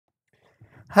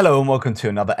Hello and welcome to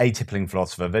another Atypical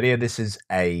Philosopher video. This is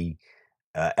a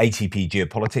ATP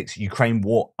Geopolitics Ukraine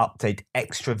War Update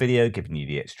extra video, giving you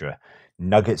the extra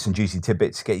nuggets and juicy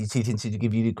tidbits to get your teeth into to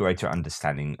give you the greater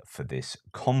understanding for this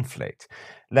conflict.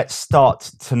 Let's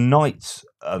start tonight's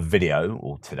video,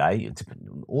 or today,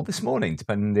 or this morning,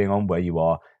 depending on where you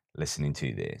are listening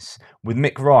to this, with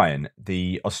Mick Ryan,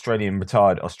 the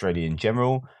retired Australian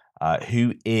general,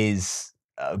 who is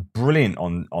brilliant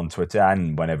on Twitter,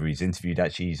 and whenever he's interviewed,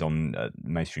 actually, he's on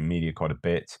mainstream media quite a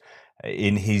bit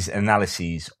in his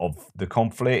analyses of the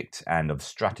conflict and of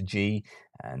strategy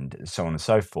and so on and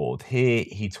so forth. Here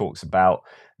he talks about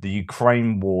the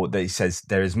Ukraine war, that he says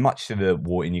there is much to the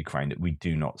war in Ukraine that we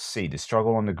do not see. The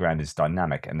struggle on the ground is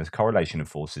dynamic and the correlation of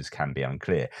forces can be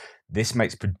unclear. This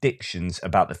makes predictions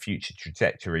about the future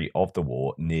trajectory of the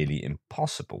war nearly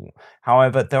impossible.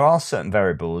 However, there are certain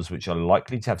variables which are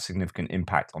likely to have significant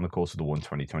impact on the course of the war in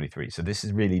 2023. So this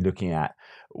is really looking at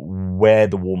where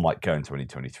the war might go in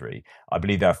 2023. I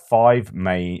believe there are five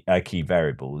main key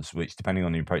variables which, depending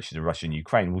on the approach to Russia and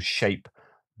Ukraine, will shape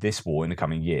this war in the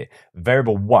coming year.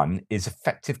 Variable one is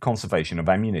effective conservation of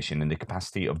ammunition and the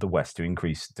capacity of the West to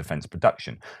increase defense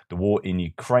production. The war in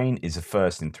Ukraine is the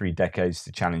first in 3 decades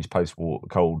to challenge post-war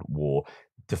Cold War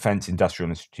defense,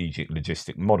 industrial, and strategic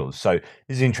logistic models. So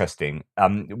this is interesting.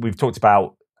 We've talked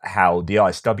about how the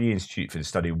ISW, Institute for the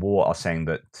Study of War, are saying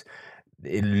that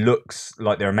it looks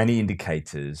like there are many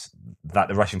indicators that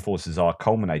the Russian forces are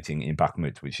culminating in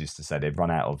Bakhmut, which is to say they've run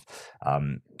out of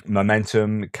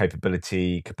momentum,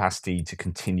 capability, capacity to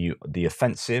continue the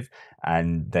offensive,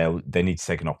 and they need to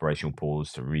take an operational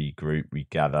pause to regroup,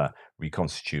 regather,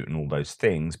 reconstitute, and all those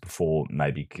things before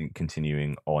maybe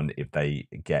continuing on if they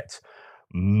get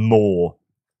more,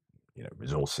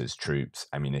 resources, troops,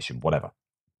 ammunition, whatever.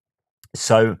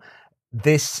 So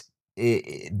this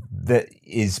that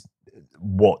is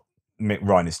what Mick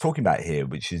Ryan is talking about here,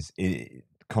 which is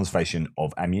conservation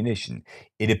of ammunition.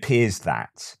 It appears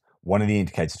that one of the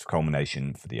indicators for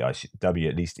culmination for the ISW,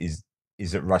 at least, is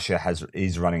that Russia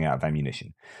is running out of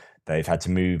ammunition. They've had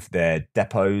to move their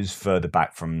depots further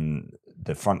back from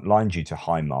the front line due to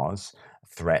HIMARS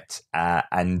threat,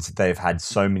 and they've had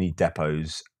so many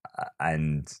depots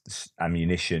and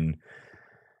ammunition,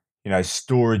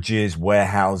 storages,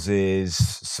 warehouses,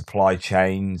 supply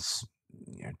chains,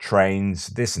 trains,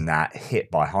 this and that, hit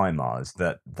by HIMARS,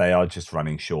 that they are just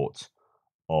running short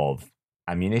of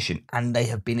ammunition, and they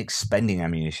have been expending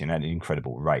ammunition at an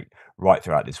incredible rate right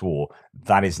throughout this war.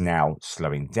 That is now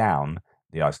slowing down.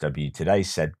 The ISW today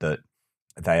said that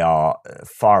they are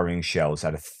firing shells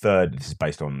at a third. This is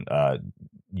based on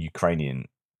Ukrainian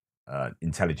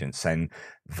intelligence, saying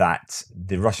that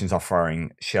the Russians are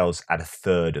firing shells at a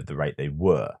third of the rate they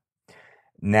were.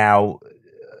 Now,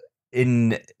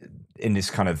 in this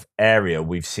kind of area,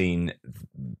 we've seen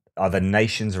other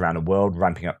nations around the world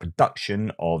ramping up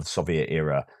production of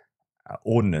Soviet-era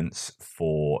ordnance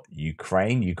for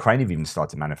Ukraine. Ukraine have even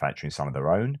started manufacturing some of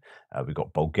their own. We've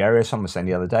got Bulgaria. Someone was saying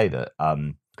the other day that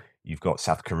you've got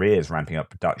South Korea is ramping up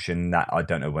production. That I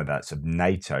don't know whether that's of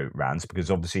NATO rounds,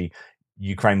 because obviously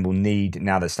Ukraine will need,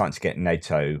 now they're starting to get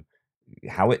NATO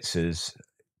howitzers,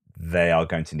 they are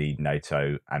going to need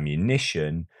NATO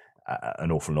ammunition,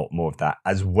 an awful lot more of that,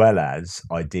 as well as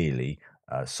ideally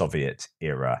Soviet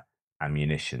era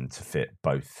ammunition to fit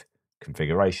both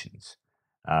configurations.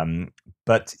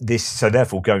 But so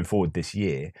therefore, going forward this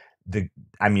year, the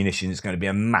ammunition is going to be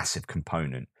a massive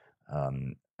component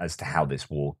as to how this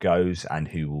war goes and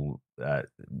who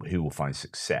will find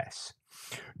success.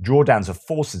 Drawdowns of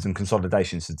forces and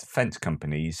consolidations of defense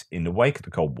companies in the wake of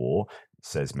the Cold War,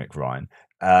 says Mick Ryan,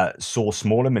 saw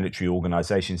smaller military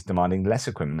organizations demanding less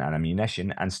equipment and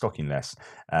ammunition and stocking less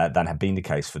than had been the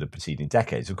case for the preceding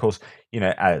decades. Of course,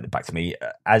 back to me,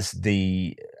 as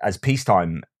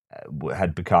peacetime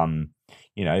had become,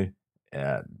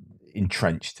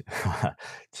 entrenched,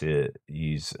 to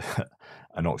use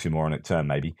an oxymoronic term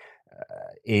maybe,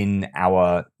 in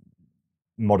our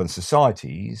modern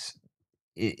societies,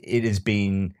 it has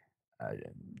been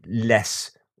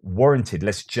less warranted,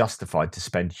 less justified to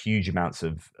spend huge amounts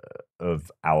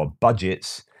of our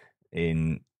budgets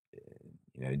in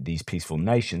these peaceful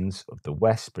nations of the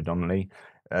West, predominantly,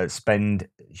 spend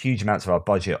huge amounts of our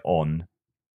budget on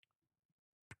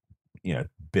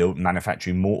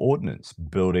manufacturing more ordnance,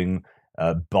 building,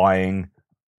 buying,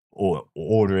 or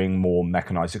ordering more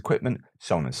mechanized equipment,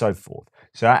 so on and so forth.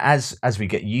 So as we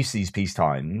get used to these peace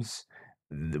times,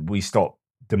 we stop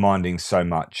demanding so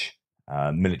much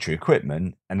military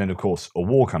equipment, and then of course a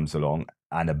war comes along,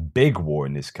 and a big war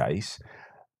in this case,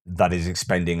 that is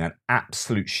expending an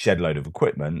absolute shed load of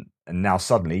equipment, and now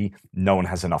suddenly no one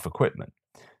has enough equipment.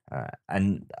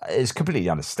 And it's completely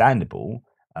understandable.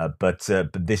 But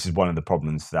this is one of the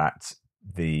problems that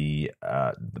the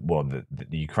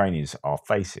Ukrainians are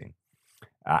facing,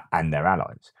 and their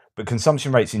allies. But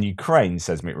consumption rates in Ukraine,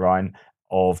 says Mick Ryan,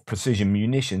 of precision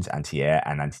munitions, anti-air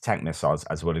and anti-tank missiles,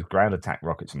 as well as ground attack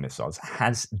rockets and missiles,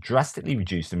 has drastically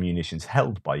reduced the munitions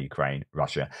held by Ukraine,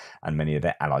 Russia, and many of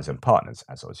their allies and partners,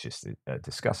 as I was just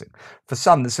discussing. For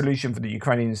some, the solution for the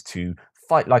Ukrainians to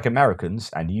fight like Americans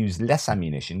and use less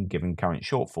ammunition, given current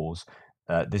shortfalls,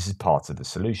 this is part of the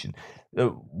solution.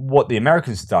 What the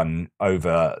Americans have done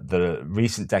over the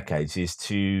recent decades is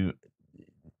to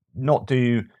not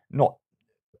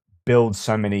build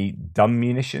so many dumb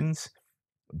munitions,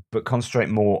 but concentrate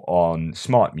more on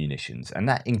smart munitions, and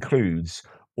that includes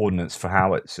ordnance for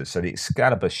howitzers. So the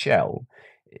Excalibur shell,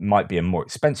 it might be a more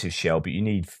expensive shell, but you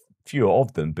need fewer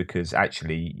of them because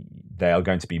actually they are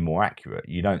going to be more accurate.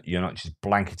 You're not just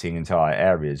blanketing entire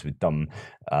areas with dumb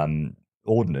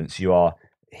ordnance. You are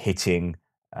hitting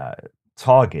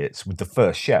targets with the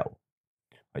first shell.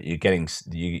 You're getting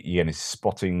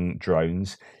spotting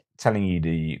drones telling you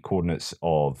the coordinates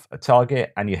of a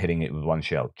target, and you're hitting it with one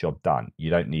shell. Job done. You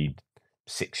don't need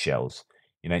 6 shells.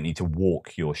 You don't need to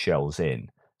walk your shells in,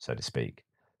 so to speak.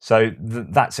 So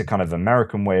that's a kind of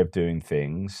American way of doing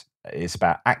things. It's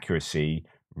about accuracy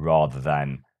rather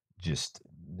than just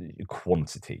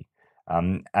quantity.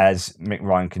 As Mick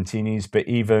Ryan continues, but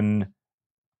even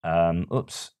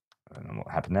oops, I don't know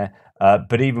what happened there.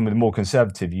 But even with more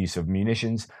conservative use of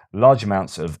munitions, large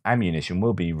amounts of ammunition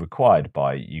will be required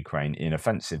by Ukraine in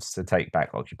offensives to take back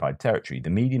occupied territory.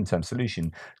 The medium-term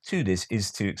solution to this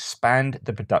is to expand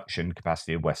the production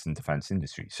capacity of Western defense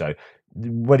industry. So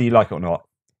whether you like it or not,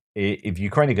 if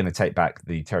Ukraine are going to take back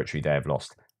the territory they have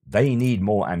lost, they need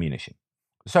more ammunition.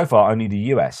 So far, only the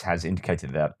US has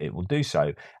indicated that it will do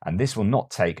so, and this will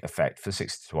not take effect for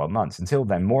 6 to 12 months. Until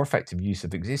then, more effective use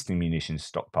of existing munitions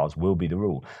stockpiles will be the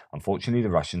rule. Unfortunately,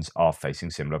 the Russians are facing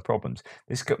similar problems.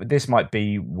 This might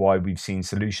be why we've seen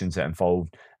solutions that involve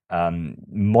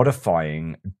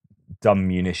modifying dumb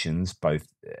munitions, both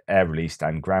air-released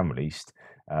and ground-released,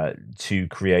 to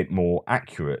create more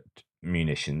accurate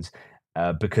munitions,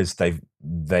 because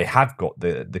they have got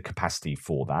the capacity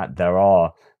for that. There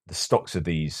are the stocks of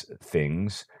these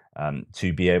things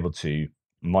to be able to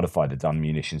modify the dumb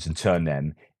munitions and turn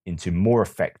them into more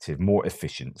effective, more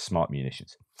efficient, smart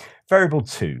munitions. Variable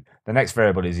 2. The next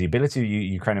variable is the ability of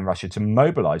Ukraine and Russia to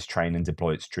mobilize, train, and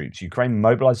deploy its troops. Ukraine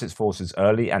mobilized its forces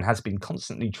early and has been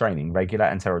constantly training regular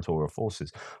and territorial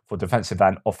forces for defensive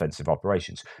and offensive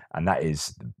operations. And that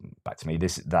is, back to me,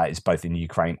 that is both in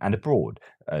Ukraine and abroad.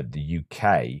 The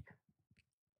UK,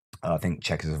 I think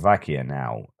Czechoslovakia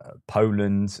now,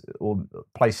 Poland, all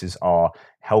places are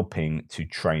helping to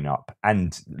train up,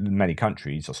 and many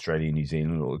countries, Australia, New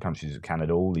Zealand, all the countries of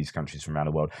Canada, all these countries from around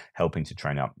the world, helping to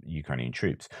train up Ukrainian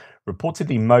troops.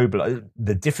 Reportedly mobilized.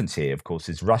 The difference here, of course,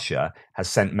 is Russia has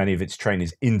sent many of its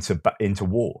trainers into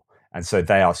war. And so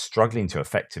they are struggling to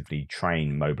effectively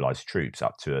train mobilized troops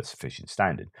up to a sufficient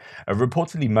standard.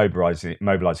 Reportedly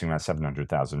mobilizing around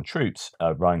 700,000 troops,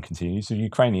 Ryan continues, the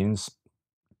Ukrainians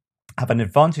have an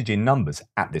advantage in numbers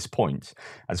at this point,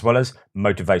 as well as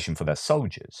motivation for their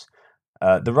soldiers.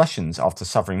 The Russians, after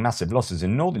suffering massive losses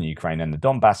in northern Ukraine and the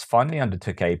Donbass, finally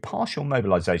undertook a partial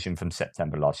mobilization from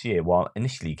September last year. While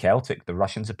initially chaotic, the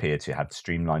Russians appear to have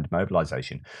streamlined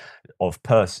mobilization of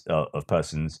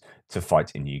persons to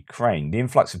fight in Ukraine. The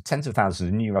influx of tens of thousands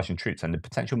of new Russian troops and the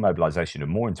potential mobilization of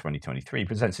more in 2023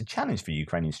 presents a challenge for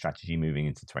Ukrainian strategy moving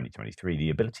into 2023.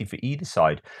 The ability for either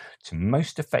side to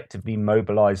most effectively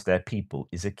mobilize their people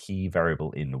is a key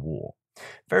variable in the war.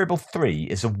 Variable 3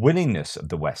 is a willingness of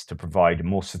the West to provide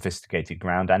more sophisticated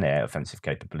ground and air offensive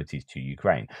capabilities to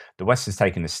Ukraine. The West has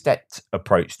taken a stepped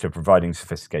approach to providing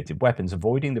sophisticated weapons,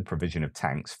 avoiding the provision of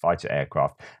tanks, fighter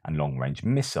aircraft, and long-range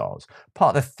missiles.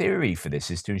 Part of the theory for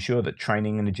this is to ensure that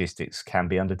training and logistics can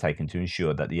be undertaken to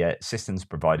ensure that the systems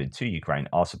provided to Ukraine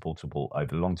are supportable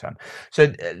over the long term.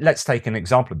 So let's take an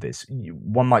example of this.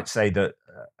 One might say that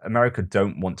America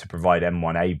don't want to provide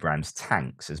M1 Abrams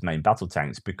tanks as main battle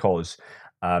tanks because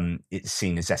it's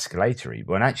seen as escalatory,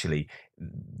 when actually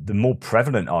the more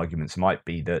prevalent arguments might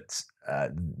be that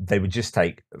they would just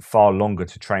take far longer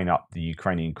to train up the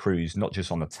Ukrainian crews, not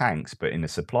just on the tanks, but in the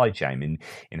supply chain,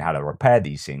 in how to repair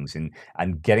these things,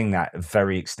 and getting that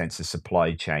very extensive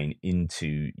supply chain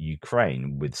into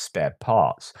Ukraine with spare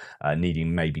parts,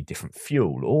 needing maybe different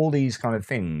fuel, all these kind of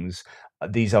things.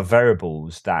 These are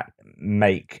variables that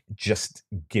make just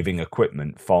giving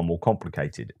equipment far more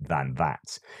complicated than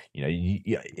that.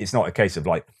 It's not a case of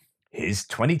like, here's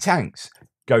 20 tanks,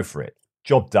 go for it.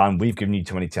 job done. We've given you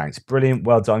 20 tanks. Brilliant.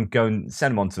 Well done. Go and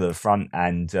send them onto the front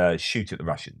and shoot at the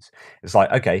Russians. It's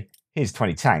like, okay, here's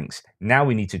 20 tanks. Now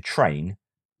we need to train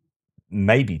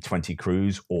maybe 20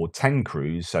 crews or 10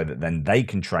 crews so that then they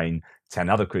can train 10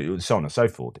 other crews, so on and so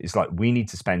forth. It's like we need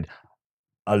to spend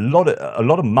a lot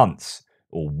of months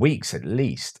or weeks at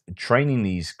least training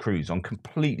these crews on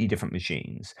completely different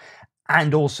machines,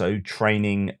 and also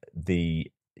training the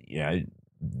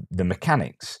the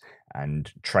mechanics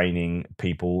and training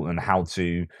people and how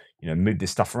to move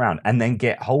this stuff around, and then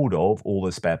get hold of all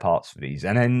the spare parts for these,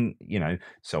 and then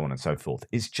so on and so forth.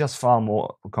 It's just far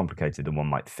more complicated than one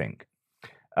might think.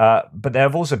 But there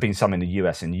have also been some in the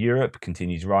US and Europe,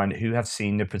 continues Ryan, who have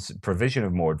seen the provision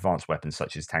of more advanced weapons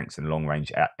such as tanks and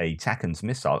long-range ATACMS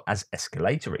missile as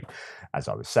escalatory, as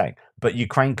I was saying. But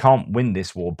Ukraine can't win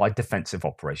this war by defensive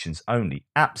operations only.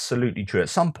 Absolutely true. At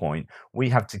some point, we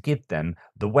have to give them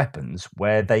the weapons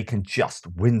where they can just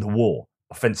win the war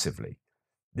offensively.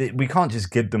 We can't just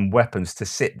give them weapons to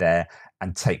sit there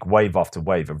and take wave after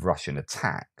wave of Russian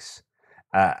attacks.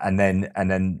 And then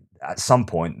at some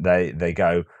point they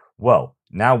go, well,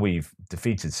 now we've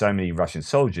defeated so many Russian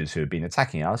soldiers who have been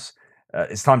attacking us.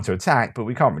 It's time to attack, but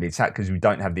we can't really attack because we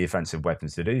don't have the offensive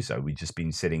weapons to do so. We've just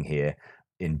been sitting here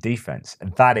in defense,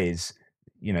 and that is,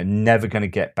 never going to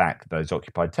get back those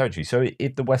occupied territories. So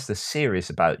if the West are serious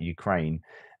about Ukraine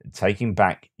taking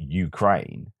back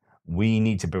Ukraine, we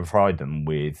need to provide them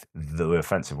with the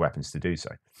offensive weapons to do so.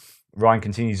 Ryan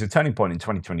continues, a turning point in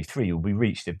 2023 will be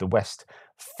reached if the West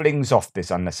flings off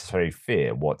this unnecessary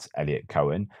fear, what Elliot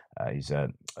Cohen, he's a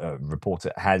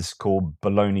reporter, has called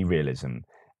baloney realism,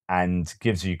 and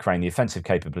gives Ukraine the offensive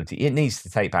capability it needs to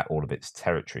take back all of its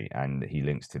territory. And he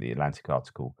links to the Atlantic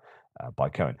article by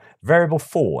Cohen. Variable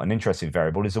 4, an interesting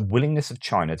variable, is a willingness of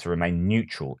China to remain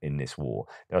neutral in this war.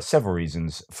 There are several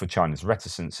reasons for China's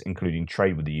reticence, including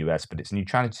trade with the US, but its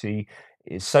neutrality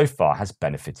so far has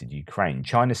benefited Ukraine.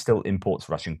 China still imports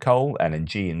Russian coal,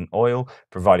 LNG, and oil,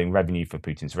 providing revenue for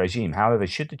Putin's regime. However,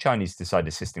 should the Chinese decide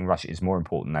assisting Russia is more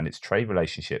important than its trade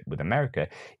relationship with America,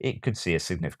 it could see a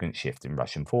significant shift in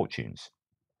Russian fortunes.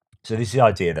 So this is the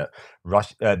idea that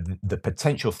the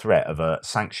potential threat of a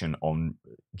sanction on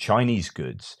Chinese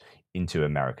goods into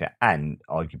America, and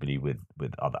arguably with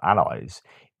other allies,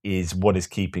 is what is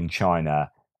keeping China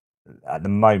at the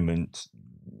moment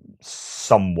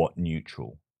somewhat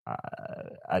neutral,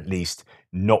 at least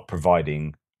not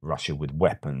providing Russia with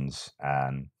weapons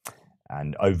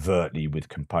and overtly with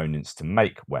components to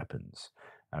make weapons.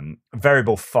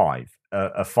 Variable 5,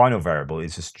 a final variable,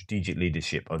 is the strategic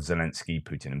leadership of Zelenskyy,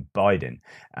 Putin, and Biden,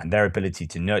 and their ability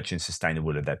to nurture and sustain the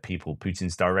will of their people.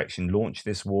 Putin's direction launched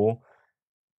this war,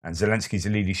 and Zelenskyy's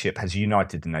leadership has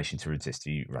united the nation to resist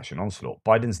the Russian onslaught.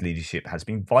 Biden's leadership has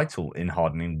been vital in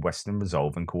hardening Western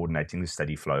resolve and coordinating the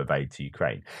steady flow of aid to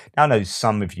Ukraine. Now, I know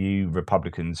some of you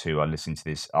Republicans who are listening to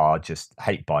this are just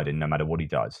hate Biden no matter what he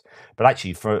does. But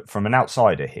actually, from an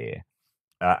outsider here,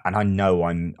 and I know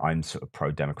I'm sort of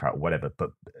pro-Democrat or whatever, but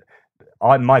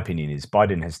my opinion is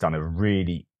Biden has done a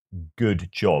really good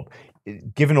job,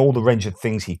 given all the range of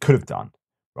things he could have done.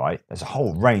 Right, there's a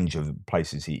whole range of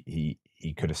places he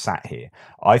could have sat here.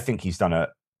 I think he's done a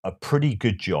pretty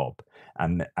good job,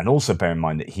 and also bear in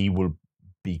mind that he will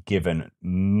be given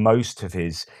most of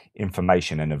his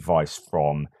information and advice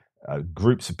from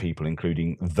groups of people,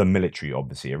 including the military,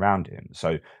 obviously, around him.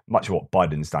 So much of what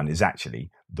Biden's done is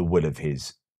actually the will of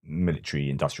his military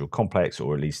industrial complex,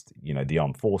 or at least the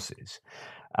armed forces.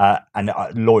 And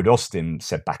Lloyd Austin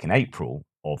said back in April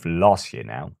of last year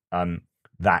now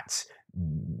that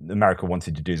America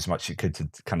wanted to do as much as it could to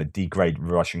kind of degrade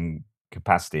Russian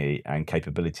capacity and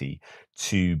capability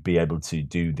to be able to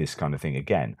do this kind of thing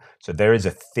again. So there is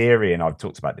a theory, and I've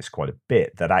talked about this quite a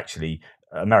bit, that actually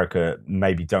America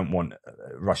maybe don't want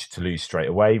Russia to lose straight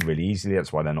away really easily.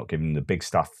 That's why they're not giving the big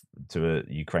stuff to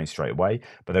Ukraine straight away,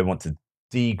 but they want to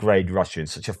degrade Russia in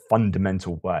such a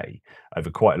fundamental way over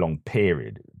quite a long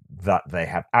period that they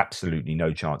have absolutely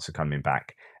no chance of coming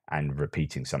back and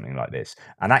repeating something like this.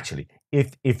 And actually,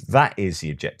 if that is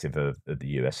the objective of the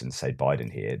US and say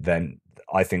Biden here, then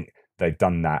I think they've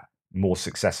done that more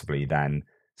successfully than,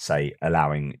 say,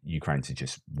 allowing Ukraine to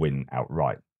just win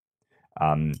outright.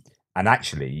 And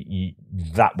actually,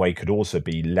 that way could also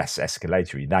be less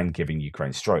escalatory than giving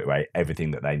Ukraine straight away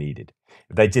everything that they needed.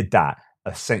 If they did that,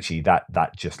 essentially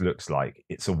that just looks like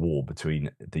it's a war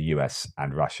between the US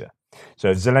and Russia. So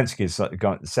if Zelenskyy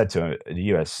has said to the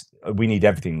US, we need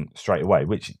everything straight away,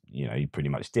 which he pretty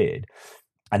much did,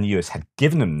 and the US had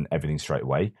given them everything straight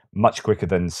away, much quicker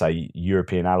than, say,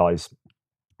 European allies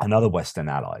and other Western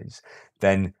allies,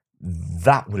 then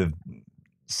that would have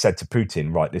said to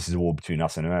Putin, right, this is a war between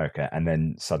us and America, and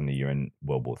then suddenly you're in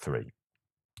World War III.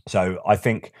 So I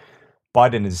think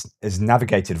Biden has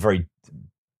navigated a very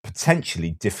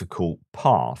potentially difficult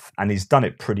path, and he's done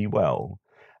it pretty well.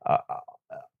 Uh,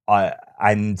 I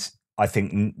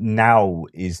think now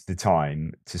is the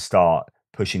time to start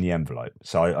pushing the envelope.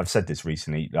 So I've said this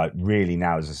recently, like really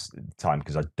now is the time,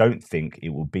 because I don't think it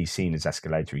will be seen as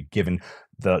escalatory given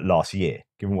the last year,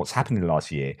 given what's happened in the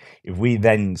last year. If we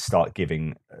then start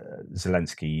giving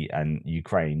Zelenskyy and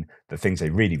Ukraine the things they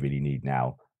really, really need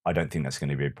now, I don't think that's going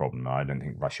to be a problem. I don't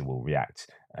think Russia will react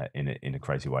in a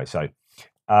crazy way. So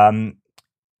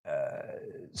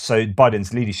so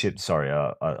Biden's leadership,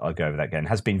 I'll go over that again,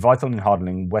 has been vital in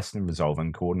hardening Western resolve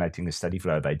and coordinating a steady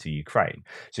flow of aid to Ukraine.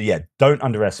 So yeah, don't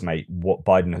underestimate what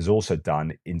Biden has also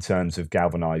done in terms of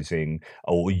galvanizing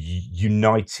or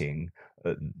uniting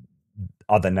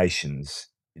other nations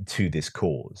to this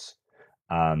cause.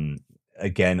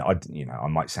 Again, I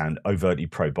might sound overtly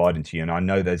pro-Biden to you, and I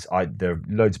know there are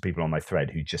loads of people on my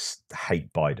thread who just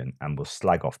hate Biden and will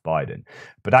slag off Biden.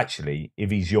 But actually,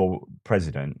 if he's your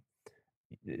president,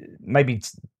 maybe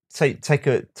take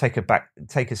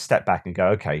a step back and go,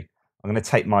 okay, I'm going to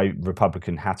take my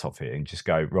Republican hat off here and just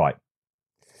go, right,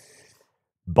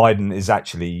 Biden has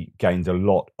actually gained a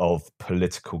lot of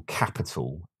political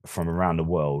capital from around the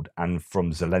world and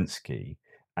from Zelenskyy.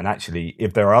 And actually,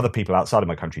 if there are other people outside of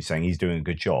my country saying he's doing a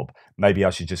good job, maybe I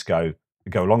should just go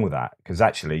along with that, because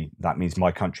actually that means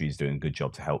my country is doing a good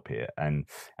job to help here. And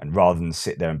rather than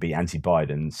sit there and be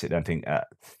anti-Biden, sit there and think,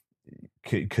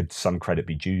 could some credit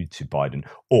be due to Biden,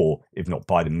 or if not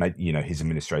Biden, his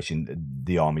administration,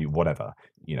 the army, whatever,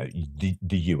 the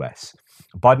US.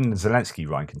 Biden and Zelenskyy,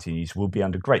 Ryan continues, will be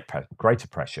under greater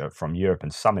pressure from Europe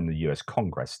and some in the US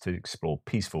Congress to explore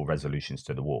peaceful resolutions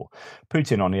to the war.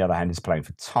 Putin, on the other hand, is playing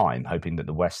for time, hoping that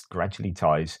the West gradually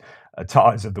tires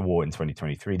of the war in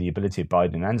 2023. The ability of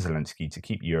Biden and Zelenskyy to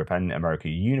keep Europe and America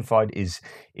unified is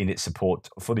in its support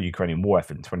for the Ukrainian war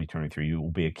effort in 2023 will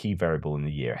be a key variable in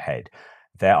the year ahead.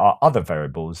 There are other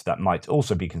variables that might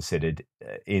also be considered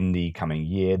in the coming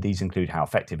year. These include how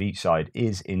effective each side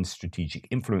is in strategic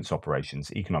influence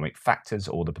operations, economic factors,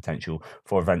 or the potential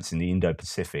for events in the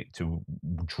Indo-Pacific to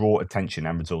draw attention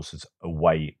and resources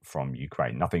away from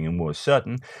Ukraine. Nothing more is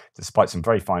certain. Despite some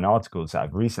very fine articles that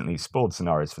have recently explored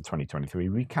scenarios for 2023,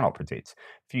 we cannot predict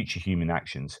future human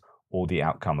actions or the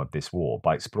outcome of this war.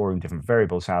 By exploring different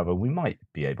variables, however, we might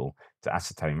be able to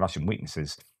ascertain Russian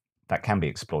weaknesses that can be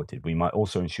exploited. We might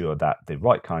also ensure that the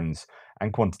right kinds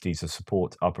and quantities of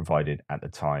support are provided at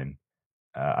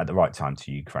the right time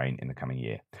to Ukraine in the coming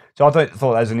year. So I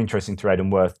thought that was an interesting thread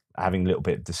and worth having a little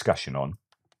bit of discussion on.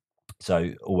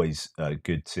 So always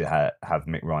good to have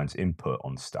Mick Ryan's input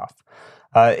on stuff.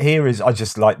 I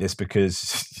just like this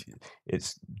because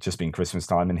it's just been Christmas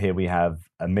time, and here we have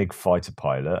a MiG fighter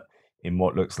pilot in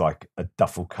what looks like a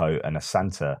duffel coat and a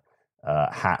Santa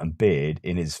hat and beard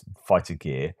in his fighter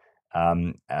gear,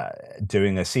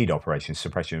 doing a SEAD operation,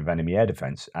 suppression of enemy air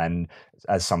defense. And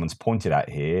as someone's pointed out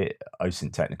here,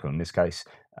 OSINT technical in this case,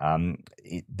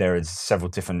 there is several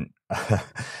different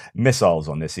missiles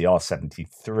on this, the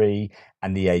R-73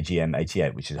 and the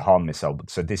AGM-88, which is a HARM missile.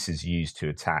 So this is used to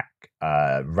attack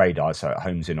radar, so it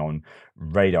homes in on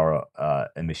radar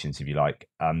emissions, if you like,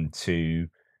 that's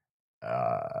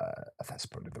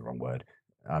probably the wrong word,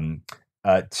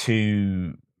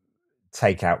 to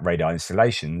take out radar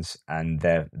installations and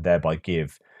thereby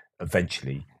give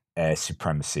eventually air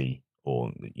supremacy,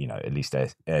 or at least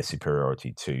air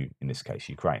superiority to, in this case,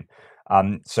 Ukraine.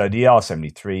 So the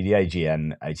R-73, the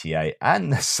AGM-88,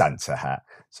 and the Santa hat,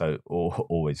 so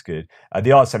always good.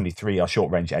 The R-73 are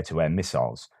short-range air-to-air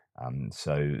missiles,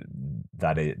 so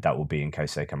that will be in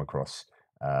case they come across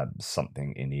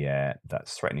something in the air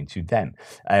that's threatening to them.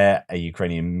 A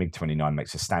Ukrainian MiG-29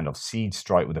 makes a standoff SEAD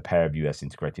strike with a pair of US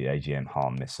integrated AGM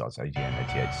HARM missiles,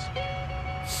 AGM-88s.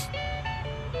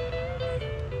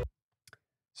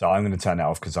 So I'm going to turn that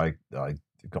off because I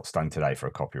got stung today for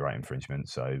a copyright infringement.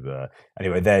 So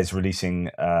anyway, there's releasing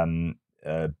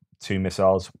 2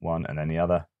 missiles, one and then the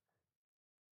other.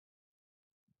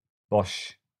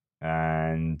 Bosh,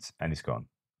 and it's gone.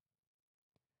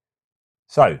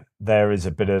 So there is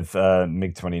a bit of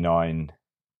MiG-29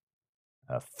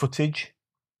 footage,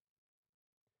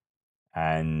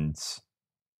 and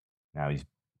now he's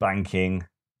banking.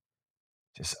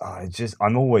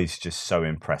 I'm always just so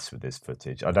impressed with this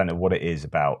footage. I don't know what it is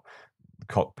about the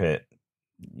cockpit,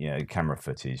 camera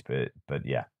footage, but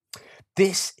yeah.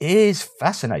 This is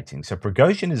fascinating. So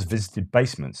Prigozhin has visited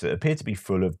basements that appear to be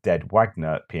full of dead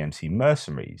Wagner PMC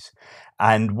mercenaries.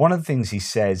 And one of the things he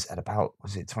says at about,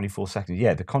 was it 24 seconds?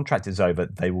 Yeah, the contract is over,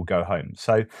 they will go home.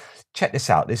 So check this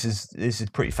out. This is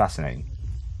pretty fascinating.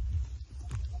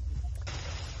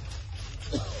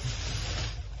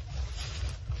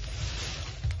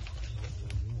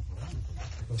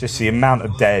 Just the amount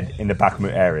of dead in the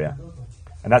Bakhmut area.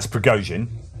 And that's Prigozhin.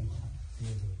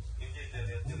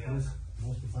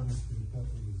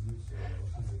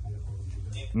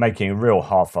 Making a real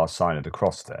half-assed sign of the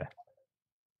cross there.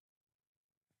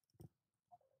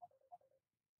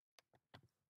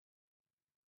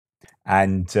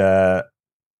 And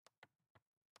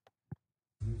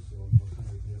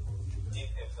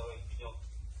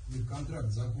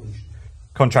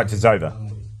contract is over.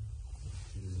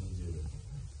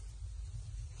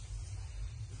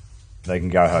 They can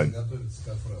go home.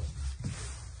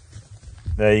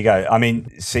 There you go. I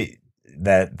mean, see,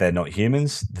 they're not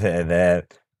humans. They're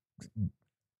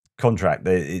contract.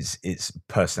 It's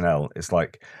personnel. It's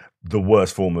like the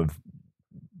worst form of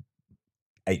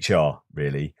HR,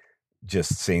 really.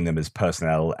 Just seeing them as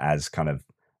personnel, as kind of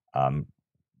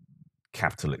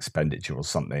capital expenditure or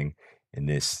something in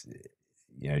this,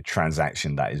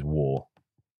 transaction that is war.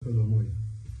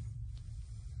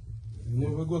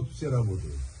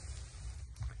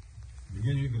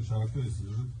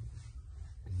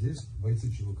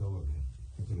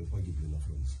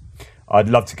 I'd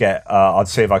love to get, I'd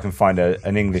see if I can find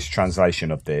an English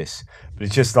translation of this, but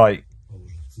it's just like,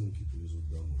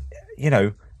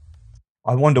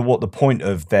 I wonder what the point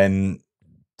of them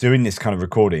doing this kind of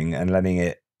recording and letting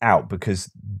it out,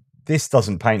 because this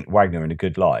doesn't paint Wagner in a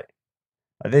good light.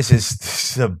 This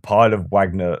is a pile of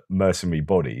Wagner mercenary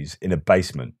bodies in a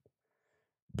basement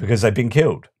because they've been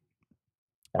killed.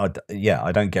 I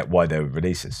don't get why they would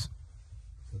release this.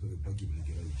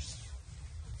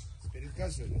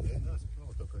 Just,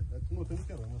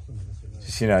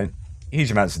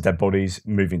 huge amounts of dead bodies,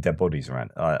 moving dead bodies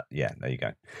around. Yeah, there you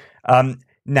go.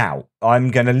 Now,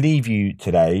 I'm going to leave you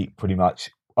today pretty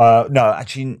much. No,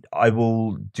 actually, I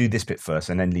will do this bit first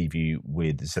and then leave you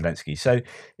with Zelenskyy. So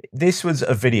this was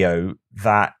a video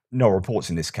that No Reports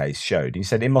in this case showed. He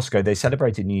said in Moscow, they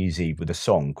celebrated New Year's Eve with a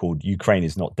song called Ukraine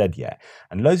is Not Dead Yet.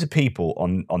 And loads of people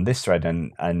on this thread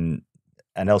and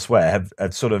elsewhere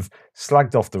have sort of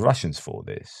slagged off the Russians for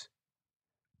this.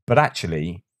 But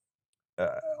actually,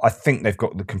 I think they've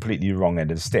got the completely wrong end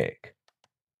of the stick.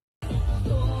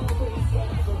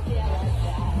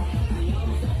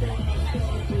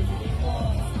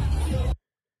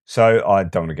 So I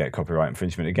don't want to get copyright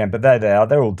infringement again, but there they are.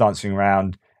 They're all dancing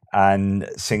around and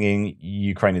singing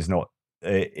 "Ukraine is not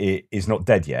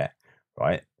dead yet,"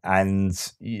 right?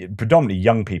 And predominantly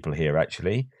young people here,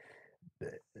 actually.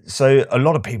 So a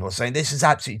lot of people are saying this is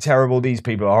absolutely terrible. These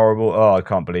people are horrible. Oh, I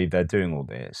can't believe they're doing all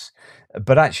this.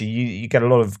 But actually, you get a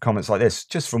lot of comments like this.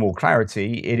 Just for more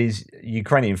clarity, it is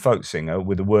Ukrainian folk singer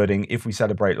with the wording, if we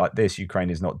celebrate like this, Ukraine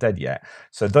is not dead yet.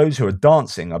 So those who are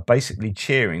dancing are basically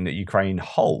cheering that Ukraine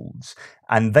holds,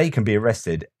 and they can be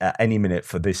arrested at any minute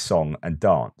for this song and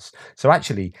dance. So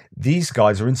actually, these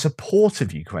guys are in support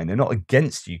of Ukraine. They're not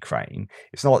against Ukraine.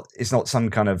 It's not some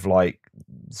kind of like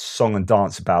song and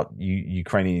dance about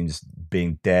Ukrainians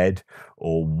being dead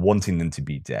or wanting them to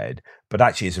be dead, but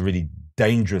actually it's a really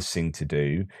dangerous thing to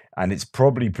do, and it's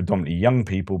probably predominantly young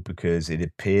people, because it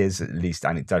appears, at least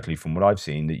anecdotally from what I've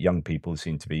seen, that young people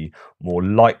seem to be more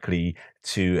likely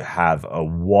to have a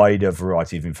wider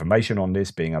variety of information on this,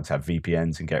 being able to have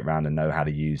VPNs and get around and know how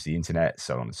to use the internet,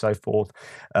 so on and so forth,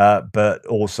 but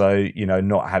also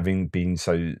not having been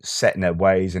so set in their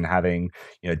ways and having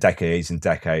decades and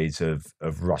decades of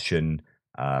Russian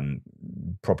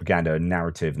propaganda and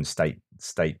narrative and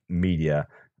state media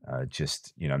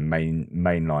just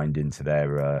mainlined into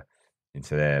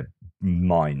their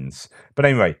minds. But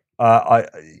anyway, I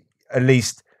at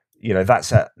least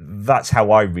that's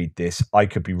how I read this. I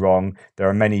could be wrong. There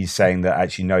are many saying that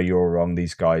actually no, you're wrong.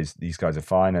 These guys are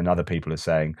fine, and other people are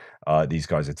saying these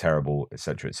guys are terrible,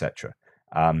 etc., etc.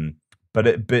 But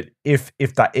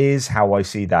if that is how I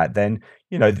see that, then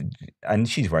and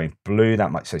she's wearing blue,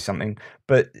 that might say something.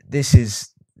 But this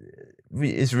is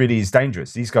really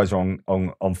dangerous. These guys are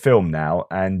on film now,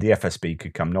 and the FSB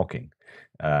could come knocking.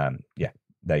 Yeah,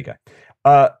 there you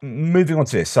go. Moving on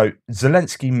to this. So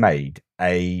Zelenskyy made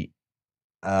a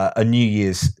New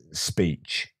Year's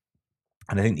speech,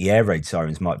 and I think the air raid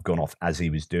sirens might have gone off as he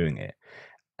was doing it.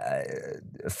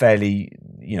 Fairly,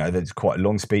 that's quite a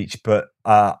long speech, but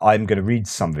I'm going to read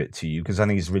some of it to you because I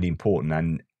think it's really important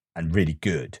and really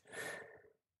good.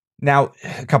 Now,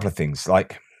 a couple of things.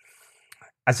 Like,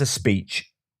 as a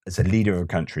speech, as a leader of a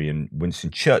country, and Winston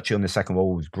Churchill in the Second World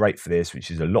War was great for this, which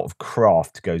is a lot of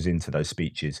craft goes into those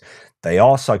speeches. They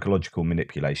are psychological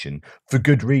manipulation for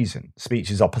good reason.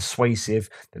 Speeches are persuasive.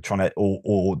 They're trying to,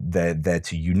 or they're there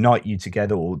to unite you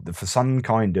together, or for some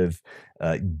kind of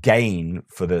gain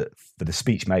for the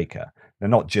speech maker. They're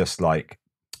not just like,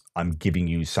 I'm giving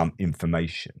you some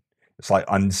information. It's like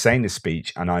I'm saying a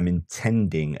speech and I'm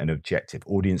intending an objective,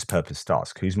 audience, purpose,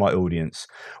 task. Who's my audience?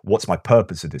 What's my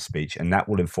purpose of this speech? And that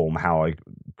will inform how I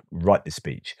write the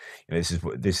speech. You know,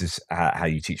 this is how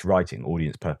you teach writing: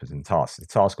 audience, purpose, and task. The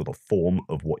task or the form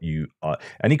of what you are.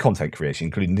 Any content creation,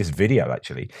 including this video,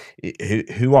 actually.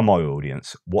 Who are my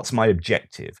audience? What's my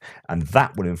objective? And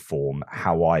that will inform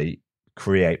how I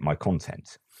create my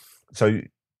content. So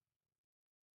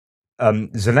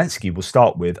Zelenskyy will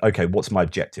start with, okay, what's my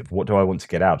objective? What do I want to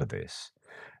get out of this?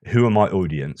 Who are my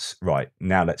audience? Right,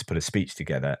 now let's put a speech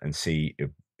together and see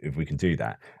if we can do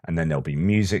that. And then there'll be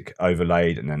music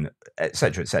overlaid, and then et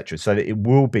cetera, so that it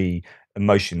will be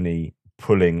emotionally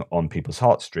pulling on people's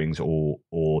heartstrings, or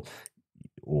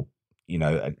you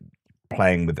know,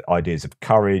 playing with ideas of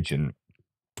courage and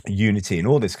unity and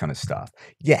all this kind of stuff.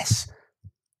 Yes,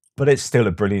 but it's still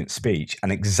a brilliant speech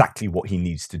and exactly what he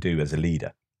needs to do as a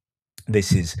leader.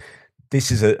 This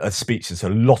is a speech that's a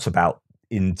lot about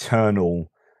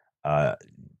internal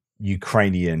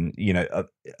Ukrainian, you know,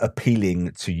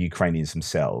 appealing to Ukrainians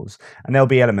themselves. And there'll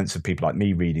be elements of people like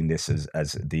me reading this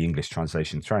as the English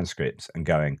translation transcripts and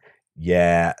going,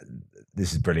 yeah,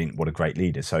 this is brilliant. What a great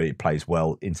leader. So it plays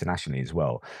well internationally as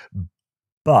well.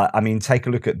 But I mean, take a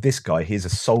look at this guy. Here's a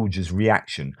soldier's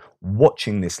reaction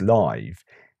watching this live,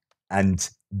 and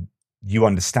you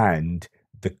understand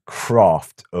the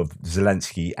craft of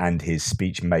Zelenskyy and his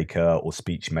speech maker or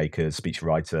speech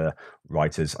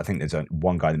writers. I think there's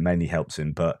one guy that mainly helps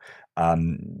him, but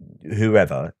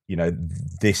whoever, you know,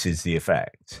 this is the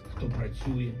effect. Хто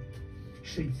працює,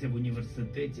 вчиться в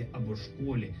університеті або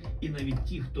школі, і навіть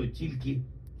ті, хто тільки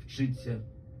вчиться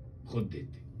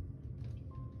ходити.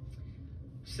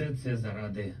 Все це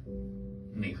заради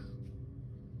них.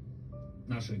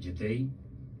 Наших дітей,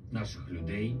 наших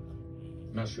людей,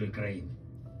 нашої країни.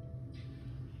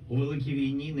 У великій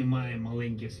війні немає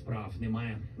маленьких справ,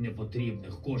 немає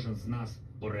непотрібних. Кожен з нас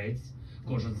борець,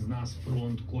 кожен з нас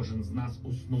фронт, кожен з нас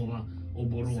основа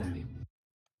оборони.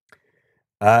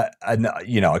 And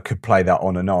you know, I could play that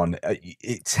on and on.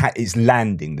 It's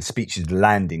landing. The speech is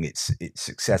landing. It's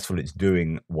successful. It's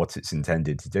doing what it's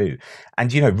intended to do.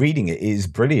 And you know, reading it is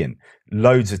brilliant.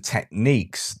 Loads of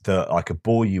techniques that I could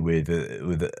bore you with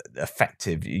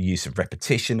effective use of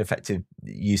repetition, effective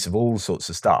use of all sorts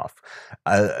of stuff.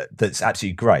 That's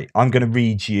absolutely great. I'm going to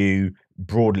read you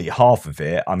broadly half of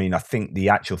it. I mean, I think the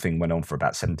actual thing went on for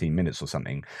about 17 minutes or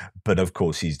something, but of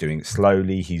course he's doing it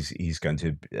slowly. He's going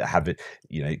to have it,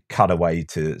 you know, cut away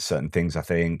to certain things, I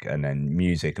think, and then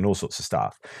music and all sorts of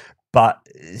stuff. But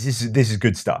this is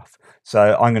good stuff. So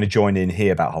I'm going to join in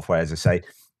here about halfway, as I say.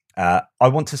 I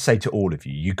want to say to all of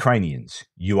you, Ukrainians,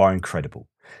 you are incredible.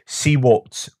 See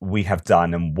what we have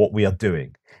done and what we are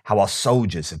doing, how our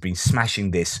soldiers have been smashing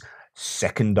this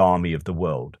second army of the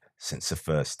world since the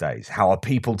first days, how our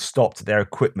people stopped their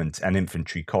equipment and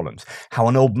infantry columns, how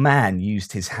an old man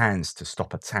used his hands to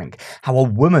stop a tank, how a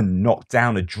woman knocked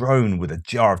down a drone with a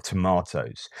jar of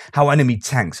tomatoes, how enemy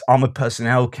tanks, armored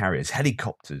personnel carriers,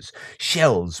 helicopters,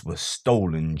 shells were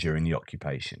stolen during the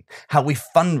occupation, how we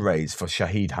fundraised for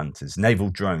Shahed hunters,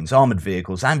 naval drones, armored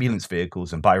vehicles, ambulance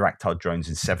vehicles, and Bayraktar drones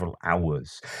in several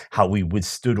hours, how we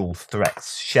withstood all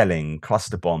threats, shelling,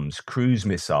 cluster bombs, cruise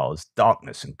missiles,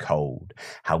 darkness and cold,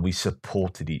 how we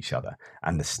supported each other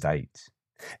and the state.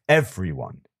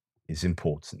 Everyone is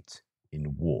important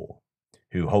in war.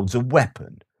 Who holds a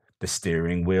weapon, the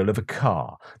steering wheel of a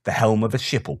car, the helm of a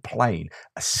ship or plane,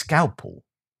 a scalpel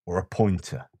or a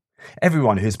pointer.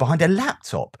 Everyone who is behind a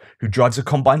laptop, who drives a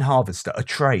combine harvester, a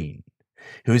train,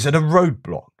 who is at a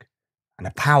roadblock and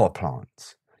a power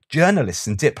plant, journalists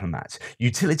and diplomats,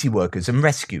 utility workers and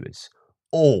rescuers,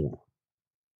 all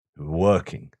who are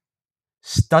working,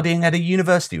 studying at a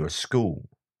university or a school,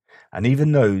 and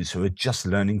even those who are just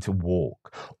learning to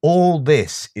walk. All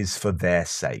this is for their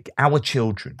sake, our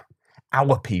children,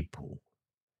 our people,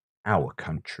 our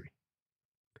country.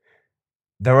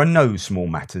 There are no small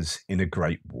matters in a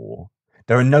great war.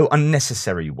 There are no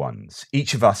unnecessary ones.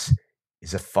 Each of us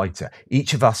is a fighter.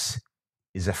 Each of us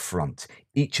is a front.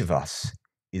 Each of us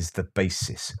is the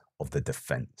basis of the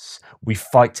defense. We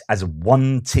fight as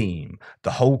one team,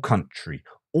 the whole country,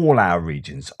 all our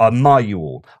regions. I admire you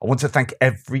all. I want to thank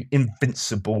every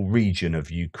invincible region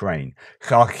of Ukraine.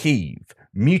 Kharkiv,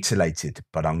 Mutilated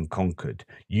but unconquered,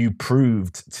 you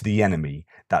proved to the enemy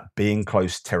that being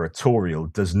close territorial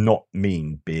does not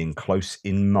mean being close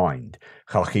in mind.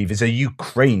 Kharkiv is a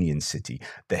Ukrainian city,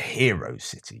 the hero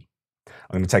city.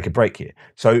 I'm going to take a break here.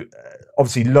 So,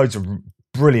 obviously, loads of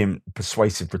brilliant,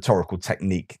 persuasive, rhetorical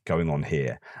technique going on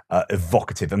here,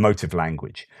 evocative, emotive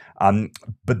language.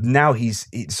 But now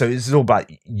so this is all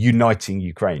about uniting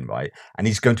Ukraine, right? And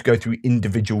he's going to go through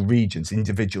individual regions,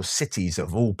 individual cities that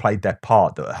have all played their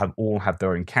part, that have all have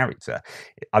their own character.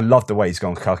 I love the way he's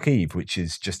gone Kharkiv, which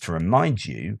is, just to remind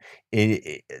you,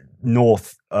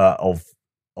 north of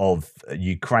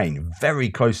Ukraine, very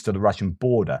close to the Russian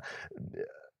border.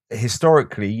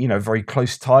 Historically, very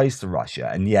close ties to Russia,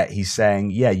 and yet he's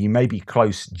saying, yeah, you may be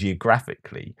close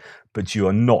geographically, but you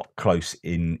are not close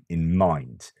in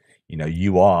mind.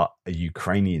 You are a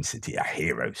Ukrainian city, a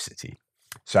hero city.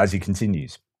 So as he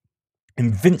continues,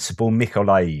 invincible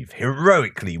Mykolaiv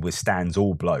heroically withstands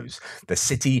all blows, the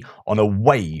city on a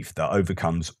wave that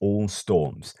overcomes all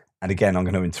storms. And again, I'm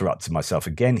going to interrupt myself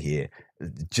again here.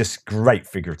 Just great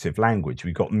figurative language.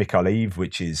 We've got Mykolaiv,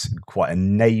 which is quite a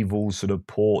naval sort of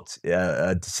port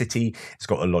city. It's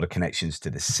got a lot of connections to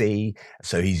the sea,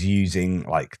 so he's using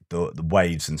like the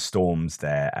waves and storms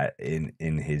there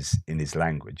in his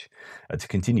language. To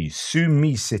continue,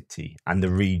 Sumy city and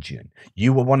the region.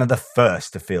 You were one of the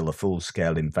first to feel the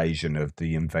full-scale invasion of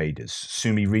the invaders.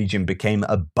 Sumy region became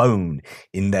a bone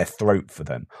in their throat for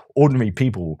them. Ordinary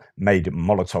people made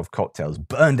Molotov cocktails,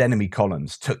 burned enemy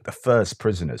columns, took the first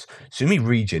prisoners. Sumy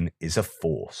region is a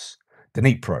force.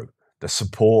 Dnipro, the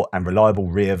support and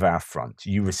reliable rear of our front.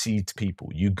 You received people.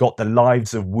 You got the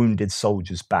lives of wounded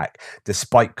soldiers back.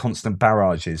 Despite constant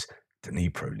barrages,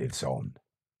 Dnipro lives on.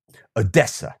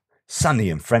 Odessa, sunny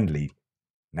and friendly,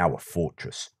 now a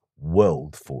fortress,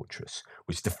 world fortress,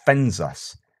 which defends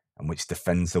us and which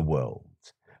defends the world.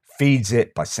 Feeds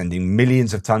it by sending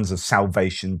millions of tons of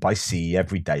salvation by sea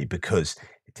every day, because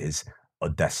it is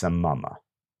Odessa Mama.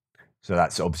 So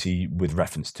that's obviously with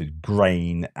reference to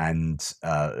grain and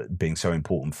being so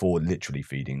important for literally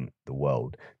feeding the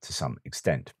world to some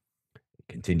extent. It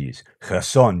continues,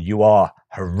 Kherson, you are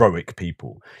heroic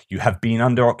people. You have been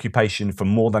under occupation for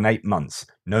more than 8 months.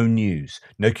 No news,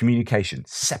 no communication,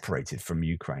 separated from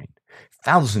Ukraine.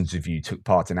 Thousands of you took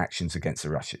part in actions against the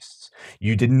Russians.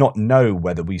 You did not know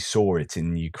whether we saw it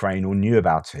in Ukraine or knew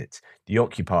about it. The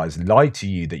occupiers lied to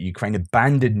you that Ukraine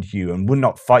abandoned you and would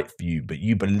not fight for you, but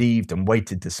you believed and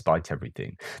waited despite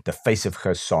everything. The face of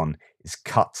Kherson is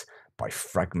cut by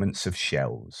fragments of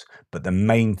shells, but the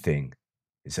main thing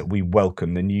is that we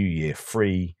welcome the new year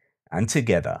free and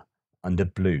together under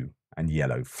blue and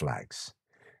yellow flags.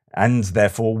 And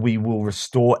therefore we will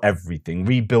restore everything,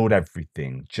 rebuild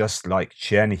everything, just like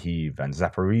Chernihiv and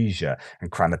Zaporizhia and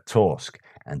Kramatorsk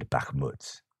and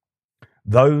Bakhmut.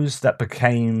 Those that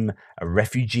became a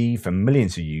refugee for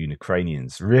millions of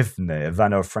Ukrainians, Rivne,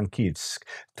 Ivano-Frankivsk,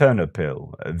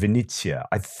 Ternopil, Vinnytsia,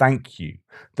 I thank you.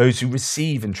 Those who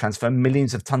receive and transfer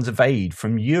millions of tons of aid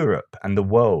from Europe and the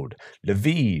world,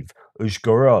 Lviv,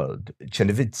 Uzhgorod,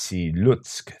 Chernivtsi,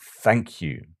 Lutsk, thank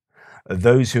you.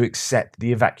 Those who accept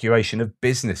the evacuation of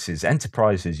businesses,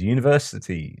 enterprises,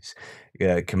 universities,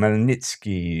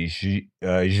 Khmelnytsky,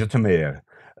 Zhytomyr,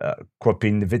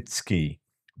 Kropyvnytsky,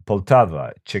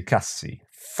 Poltava, Cherkasy,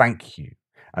 thank you.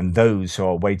 And those who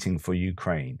are waiting for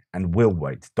Ukraine and will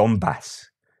wait, Donbass,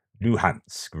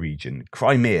 Luhansk region,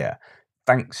 Crimea,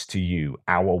 thanks to you,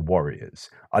 our warriors.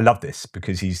 I love this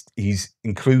because he's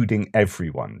including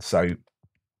everyone. So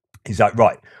he's like,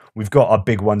 right, we've got our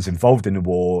big ones involved in the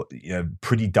war,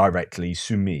 pretty directly,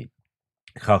 Sumy,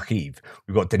 Kharkiv.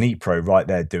 We've got Dnipro right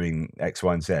there doing X,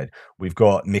 Y, and Z. We've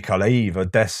got Mykolaiv,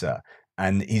 Odessa.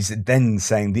 And he's then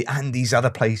saying these other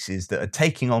places that are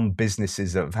taking on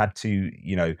businesses that have had to,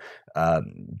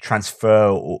 transfer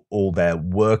all their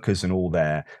workers and all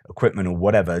their equipment or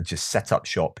whatever, just set up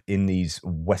shop in these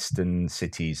Western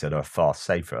cities that are far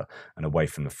safer and away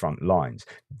from the front lines.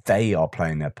 They are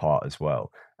playing their part as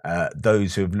well.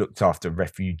 Those who have looked after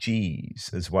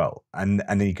refugees as well. And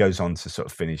then he goes on to sort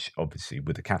of finish, obviously,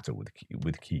 with the capital,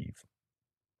 with Kyiv.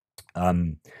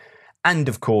 And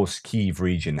of course, Kyiv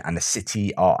region and the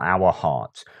city are our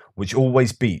heart, which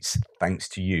always beats thanks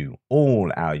to you,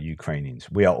 all our Ukrainians.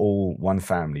 We are all one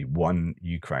family, one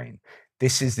Ukraine.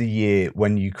 This is the year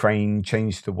when Ukraine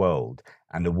changed the world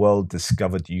and the world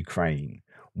discovered Ukraine.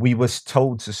 We were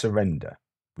told to surrender.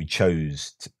 We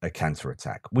chose a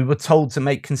counterattack. We were told to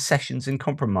make concessions and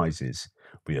compromises.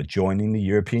 We are joining the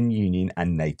European Union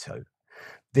and NATO.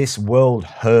 This world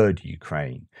heard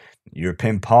Ukraine.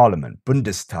 European Parliament,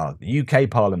 Bundestag, the UK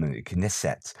Parliament,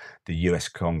 Knesset, the US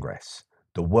Congress.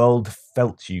 The world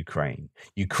felt Ukraine,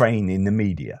 Ukraine in the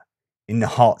media, in the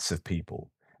hearts of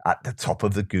people, at the top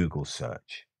of the Google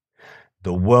search.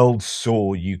 The world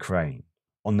saw Ukraine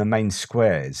on the main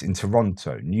squares in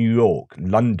Toronto, New York,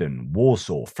 London,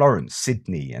 Warsaw, Florence,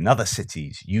 Sydney, and other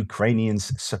cities.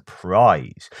 Ukrainians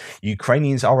surprise.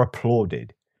 Ukrainians are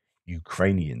applauded.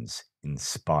 Ukrainians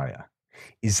inspire.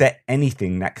 Is there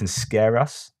anything that can scare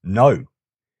us? No.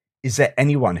 Is there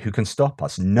anyone who can stop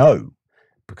us? No,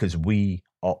 because we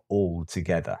are all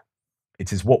together.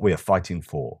 It is what we are fighting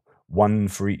for, one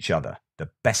for each other. The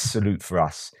best salute for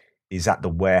us is at the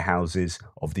warehouses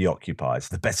of the occupiers.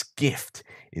 The best gift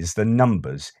is the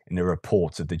numbers in the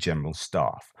report of the General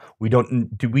Staff. We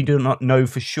do not know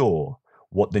for sure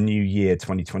what the new year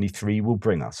 2023 will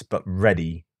bring us, but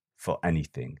ready for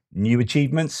anything. New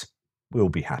achievements, we'll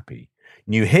be happy.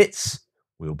 New hits,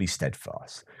 we'll be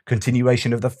steadfast.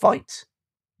 Continuation of the fight,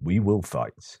 we will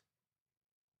fight.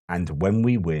 And when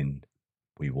we win,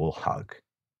 we will hug.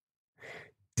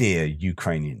 Dear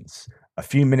Ukrainians, a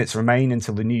few minutes remain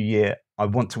until the new year. I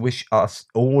want to wish us,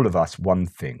 all of us, one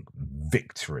thing: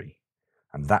 victory.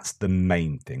 And that's the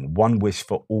main thing. One wish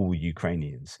for all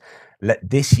Ukrainians. Let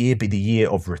this year be the year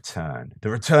of return, the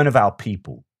return of our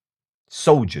people,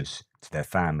 soldiers to their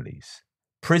families,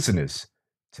 prisoners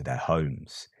to their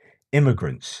homes,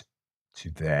 immigrants to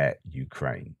their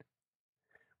Ukraine.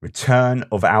 Return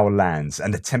of our lands,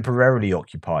 and the temporarily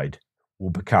occupied will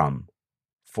become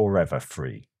forever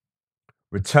free.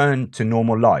 Return to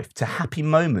normal life, to happy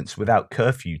moments without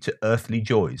curfew, to earthly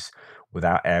joys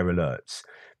without air alerts.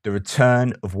 The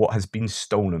return of what has been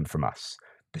stolen from us,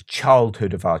 the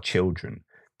childhood of our children,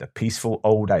 the peaceful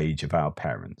old age of our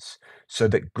parents, so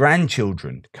that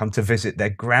grandchildren come to visit their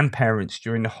grandparents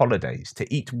during the holidays,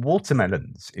 to eat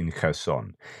watermelons in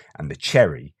Kherson and the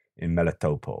cherry in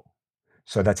Melitopol,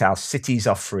 so that our cities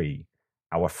are free,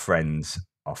 our friends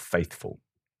are faithful.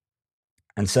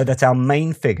 And so that our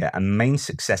main figure and main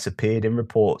success appeared in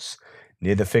reports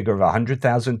near the figure of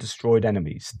 100,000 destroyed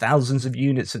enemies, thousands of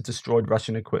units of destroyed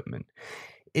Russian equipment.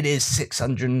 It is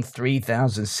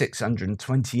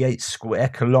 603,628 square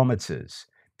kilometers,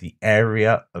 the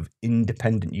area of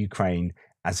independent Ukraine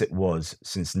as it was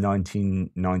since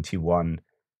 1991,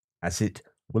 as it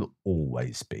will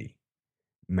always be.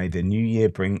 May the new year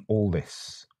bring all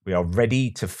this. We are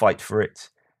ready to fight for it.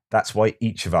 That's why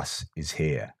each of us is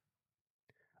here.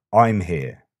 I'm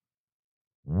here.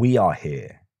 We are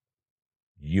here.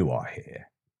 You are here.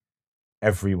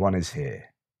 Everyone is here.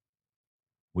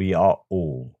 We are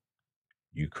all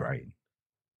Ukraine.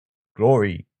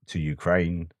 Glory to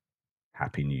Ukraine.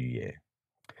 Happy New Year.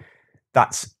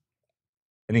 That's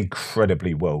an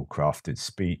incredibly well-crafted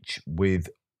speech with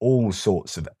all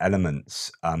sorts of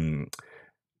elements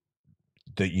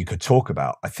that you could talk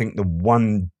about. I think the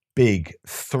one big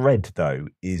thread, though,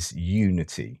 is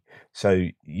unity. So,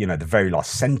 the very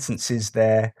last sentences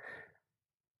there.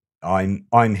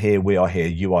 I'm here, we are here,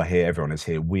 you are here, everyone is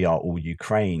here, we are all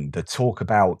Ukraine. The talk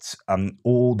about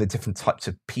all the different types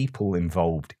of people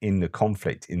involved in the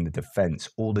conflict, in the defense,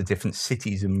 all the different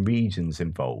cities and regions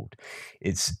involved.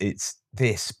 It's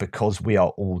this because we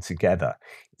are all together.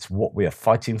 It's what we are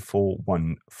fighting for,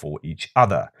 one for each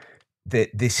other.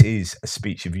 This is a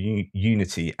speech of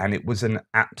unity, and it was an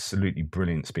absolutely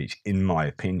brilliant speech, in my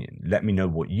opinion. Let me know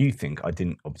what you think. I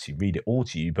didn't obviously read it all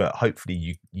to you, but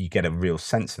hopefully you get a real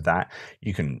sense of that.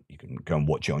 You can go and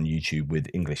watch it on YouTube with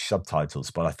English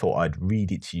subtitles, but I thought I'd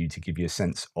read it to you to give you a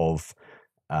sense of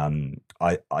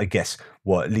I guess,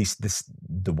 well, at least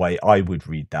the way I would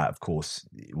read that. Of course,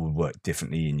 it would work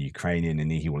differently in Ukrainian,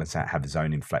 and he will have his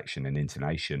own inflection and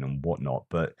intonation and whatnot.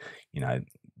 But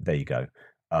there you go.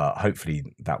 Hopefully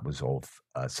that was of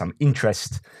some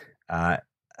interest and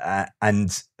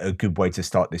a good way to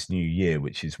start this new year,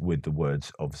 which is with the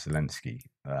words of Zelenskyy.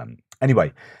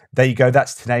 Anyway, there you go.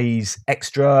 That's today's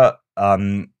extra.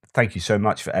 Thank you so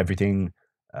much for everything.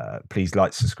 Please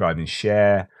like, subscribe, and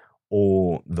share.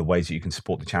 All the ways that you can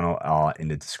support the channel are in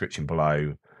the description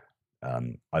below.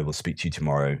 I will speak to you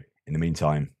tomorrow. In the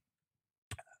meantime,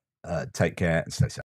 take care and stay safe.